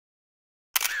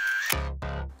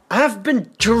I've been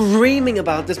dreaming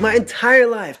about this my entire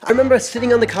life. I remember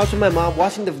sitting on the couch with my mom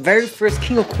watching the very first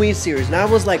King of Queens series, and I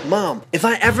was like, Mom, if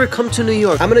I ever come to New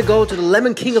York, I'm gonna go to the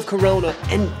Lemon King of Corona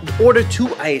and order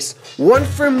 2 ice. 1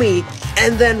 for me,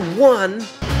 and then 1...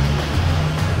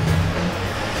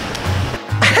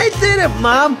 I did it,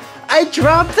 Mom! I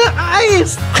dropped the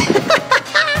ice!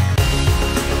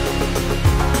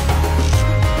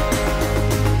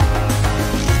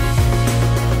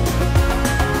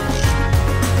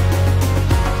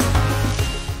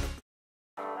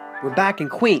 We're back in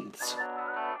Queens.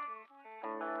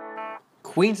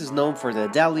 Queens is known for their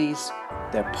delis,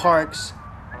 their parks.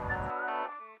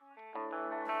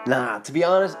 Nah, to be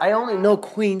honest, I only know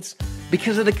Queens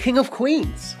because of the King of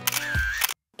Queens.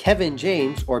 Kevin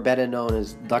James, or better known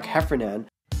as Doug Heffernan,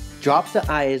 drops the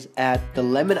ice at the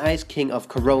Lemon Ice King of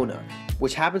Corona,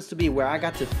 which happens to be where I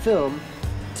got to film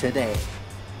today.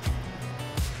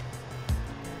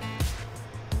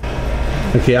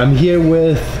 Okay, I'm here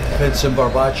with Vincent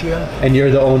Barbaccia. And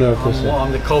you're the owner of this?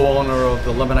 I'm the co-owner of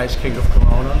the Lemon Ice King of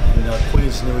Corona in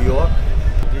Queens, New York.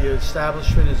 The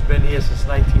establishment has been here since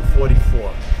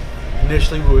 1944.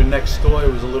 Initially we were next door, it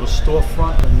was a little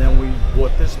storefront, and then we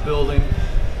bought this building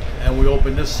and we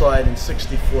opened this side in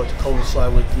 '64 to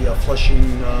coincide with the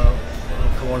Flushing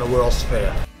Corona World's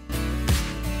Fair.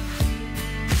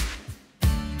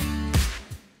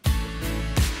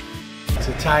 It's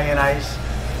Italian ice.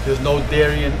 There's no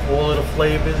dairy in all of the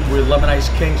flavors. We're Lemon Ice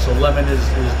King, so lemon is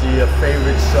the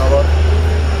favorite seller.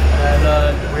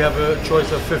 And we have a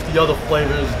choice of 50 other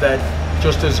flavors that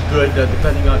just as good,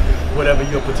 depending on whatever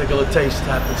your particular taste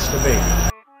happens to be.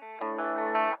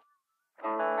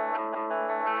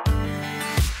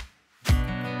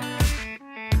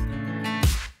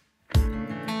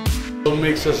 What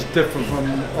makes us different from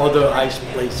other ice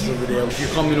places over there? If you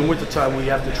come in the wintertime, we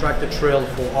have to track the trail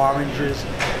for oranges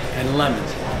and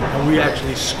lemons. And we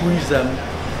actually squeeze them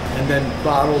and then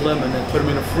bottle them and then put them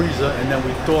in a freezer, and then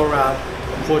we thaw out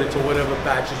according to whatever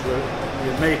batches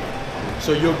we're making.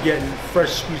 So you're getting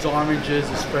fresh squeezed oranges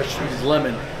and fresh squeezed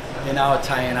lemon in our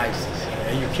Italian ices,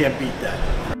 and you can't beat that.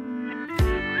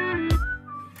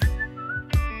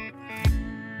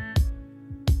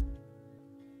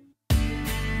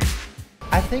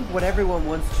 I think what everyone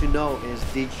wants to know is,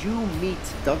 did you meet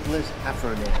Douglas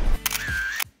Heffernan?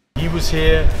 He was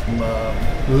here,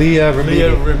 Leah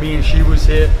Remini, she was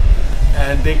here,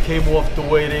 and they came off the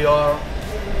way they are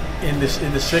in the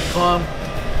sitcom,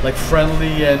 like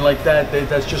friendly and like that.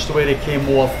 That's just the way they came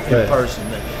off in person.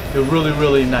 They're really,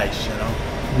 really nice, you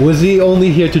know. Was he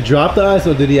only here to drop the ice,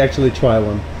 or did he actually try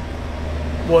one?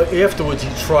 Well, afterwards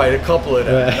he tried a couple of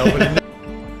them. You know, but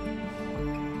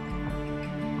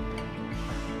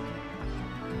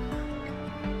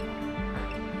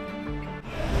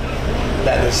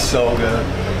that is so good.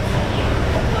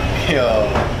 Yo.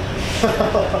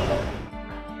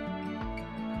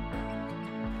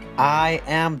 I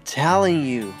am telling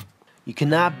you, you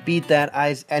cannot beat that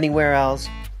ice anywhere else.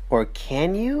 Or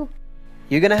can you?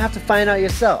 You're gonna have to find out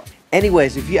yourself.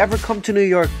 Anyways, if you ever come to New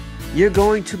York, you're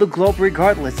going to the Globe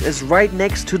regardless. It's right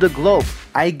next to the Globe.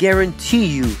 I guarantee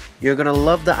you, you're gonna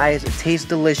love the ice. It tastes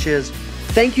delicious.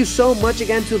 Thank you so much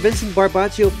again to Vincent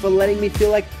Barbaccia for letting me feel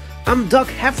like I'm Doug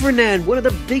Heffernan, one of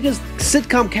the biggest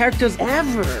sitcom characters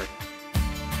ever.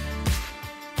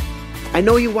 I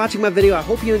know you're watching my video. I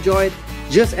hope you enjoyed,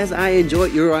 just as I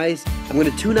enjoyed your ice. I'm going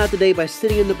to tune out today by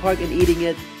sitting in the park and eating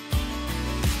it.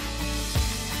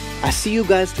 I see you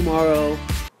guys tomorrow.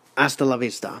 Hasta la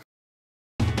vista.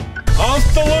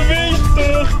 Hasta la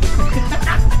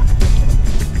vista!